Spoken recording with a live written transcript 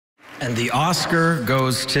And the Oscar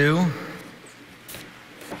goes to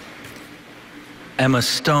Emma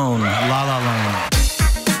Stone, La La Land.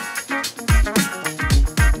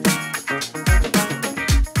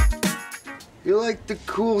 You're like the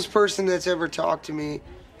coolest person that's ever talked to me.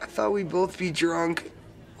 I thought we'd both be drunk.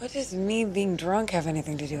 What does me being drunk have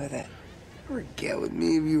anything to do with it? You would get with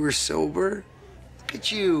me if you were sober. Look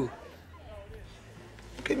at you.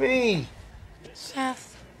 Look at me.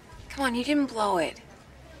 Seth, come on, you didn't blow it.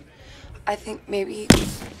 I think maybe...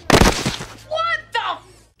 What the? God,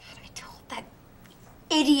 I told that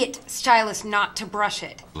idiot stylist not to brush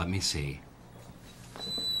it. Let me see.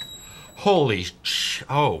 Holy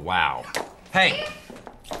oh, wow. Hey.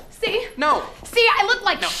 See? No. See, I look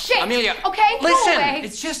like shit. Amelia. Okay? Listen, Go away.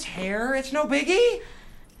 it's just hair. It's no biggie.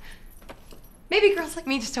 Maybe girls like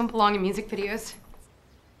me just don't belong in music videos.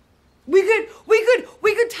 We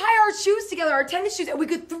could tie our shoes together, our tennis shoes, and we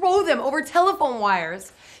could throw them over telephone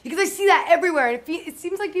wires. Because I see that everywhere, and it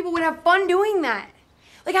seems like people would have fun doing that.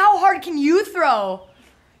 Like, how hard can you throw?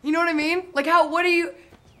 You know what I mean? Like, what are you...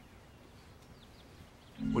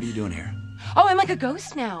 What are you doing here? Oh, I'm like a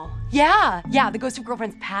ghost now. Yeah, the ghost of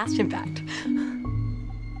girlfriend's past, in fact.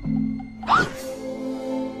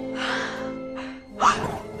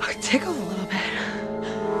 I tickle a little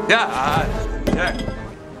bit. Yeah.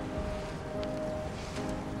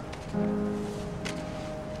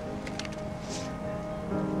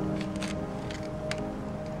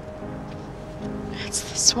 It's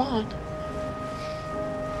the swan.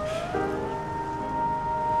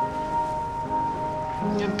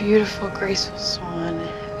 A beautiful, graceful swan.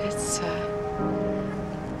 It's,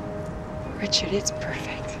 Richard, it's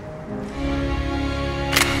perfect.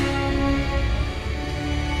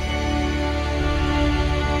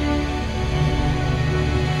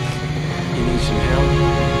 You need some help?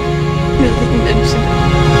 Nothing mentioned.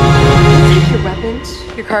 Take your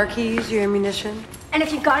weapons, your car keys, your ammunition. And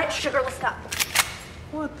if you got it, sugarless stuff.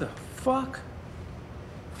 What the fuck?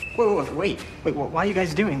 Wait, why are you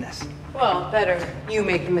guys doing this? Well, better you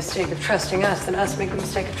make the mistake of trusting us than us make the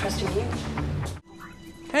mistake of trusting you.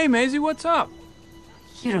 Hey, Maisie, what's up?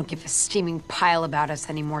 You don't give a steaming pile about us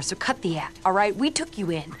anymore, so cut the act, all right? We took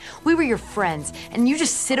you in. We were your friends, and you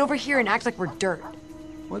just sit over here and act like we're dirt.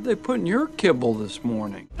 What'd they put in your kibble this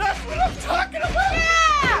morning? That's what I'm talking about!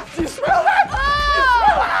 Yeah! Do you smell that? Oh! Do you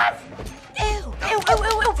smell that?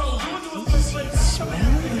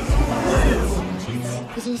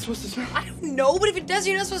 Isn't it supposed to smell? I don't know, but if it does,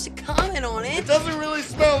 you're not supposed to comment on it. It doesn't really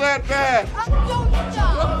smell that bad.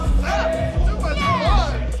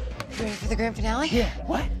 You ready for the grand finale? Yeah,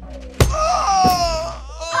 what?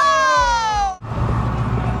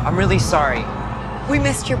 I'm really sorry. We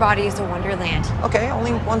missed Your Body is a Wonderland. Okay,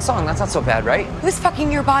 only one song. That's not so bad, right? Who's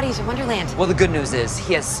fucking Your Body is a Wonderland? Well, the good news is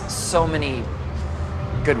he has so many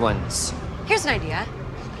good ones. Here's an idea.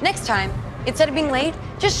 Next time, instead of being late,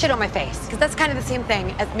 just shit on my face, because that's kind of the same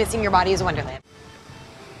thing as missing Your Body is a Wonderland.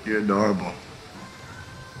 You're adorable.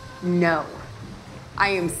 No. I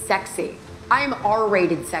am sexy. I am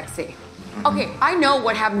R-rated sexy. Okay, I know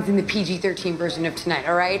what happens in the PG-13 version of tonight,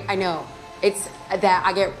 all right? I know. It's that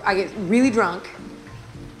I get really drunk,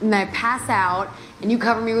 and I pass out, and you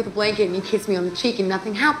cover me with a blanket, and you kiss me on the cheek, and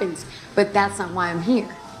nothing happens. But that's not why I'm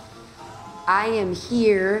here. I am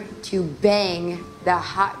here to bang the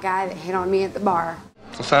hot guy that hit on me at the bar.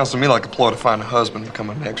 It sounds to me like a ploy to find a husband and become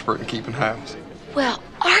an expert in keeping house. Well,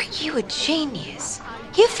 aren't you a genius?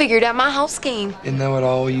 You figured out my whole scheme. Isn't that what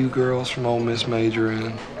all you girls from Ole Miss major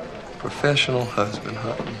in? Professional husband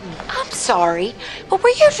hunting. I'm sorry, but were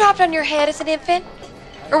you dropped on your head as an infant?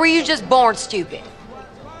 Or were you just born stupid?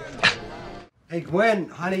 Hey, Gwen,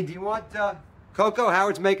 honey, do you want, cocoa?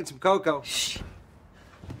 Howard's making some cocoa. Shh.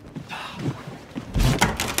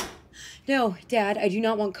 No, Dad, I do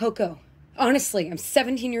not want cocoa. Honestly, I'm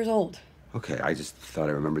 17 years old. Okay, I just thought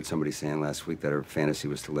I remembered somebody saying last week that her fantasy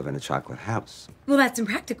was to live in a chocolate house. Well, that's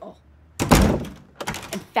impractical.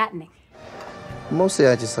 And fattening. Mostly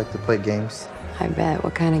I just like to play games. I bet.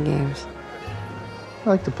 What kind of games? I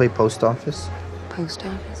like to play post office. Post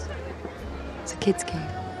office? It's a kid's game.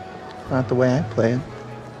 Not the way I play it.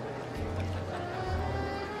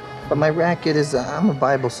 But my racket is, I'm a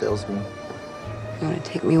Bible salesman. You want to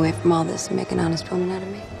take me away from all this and make an honest woman out of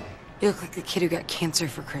me? You look like the kid who got cancer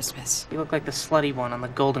for Christmas. You look like the slutty one on the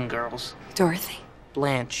Golden Girls. Dorothy.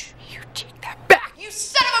 Blanche. You take that back! You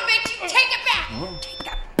son of a bitch! You take it back! Oh. Take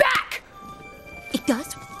that back! It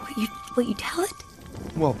does what you tell it?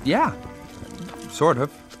 Well, yeah. Sort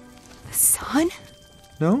of. The sun?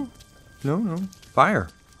 No. Fire.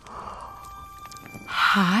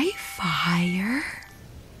 High fire?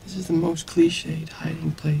 This is the most cliched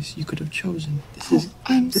hiding place you could have chosen. This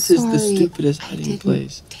This is the stupidest hiding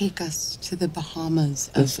place. Take us to the Bahamas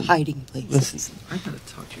of Listen, hiding places. Listen, I gotta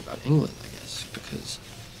talk to you about England, I guess, because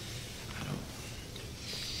I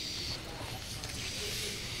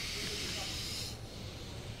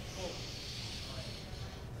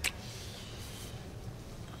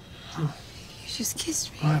don't. You just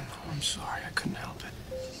kissed me. I'm sorry, I couldn't help it.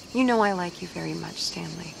 You know I like you very much,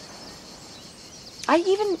 Stanley. I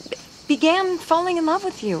even began falling in love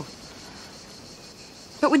with you.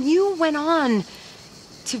 But when you went on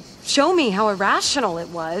to show me how irrational it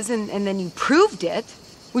was, and then you proved it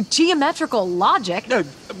with geometrical logic... No,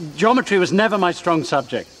 geometry was never my strong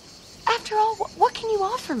subject. After all, what can you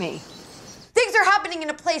offer me? Things are happening in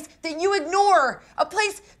a place that you ignore. A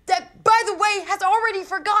place that, by the way, has already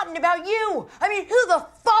forgotten about you. I mean, who the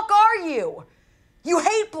fuck are you? You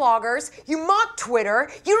hate bloggers, you mock Twitter,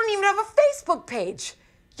 you don't even have a Facebook page.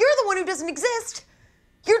 You're the one who doesn't exist.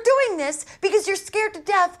 You're doing this because you're scared to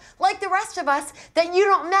death, like the rest of us, that you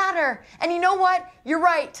don't matter. And you know what? You're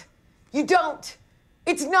right. You don't.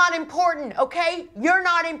 It's not important, okay? You're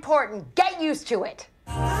not important. Get used to it.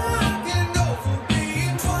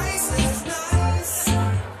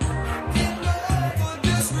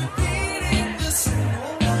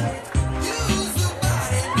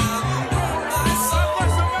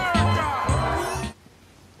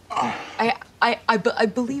 I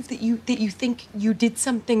believe that you think you did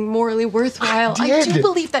something morally worthwhile. I do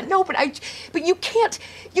believe that. No, but you can't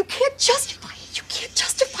justify it. You can't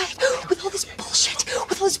justify it with all this bullshit.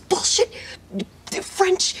 With all this bullshit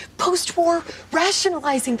French post-war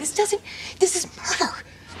rationalizing. This is murder.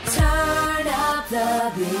 Turn up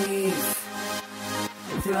the beat.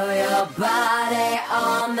 Throw your body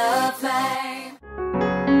on the flame.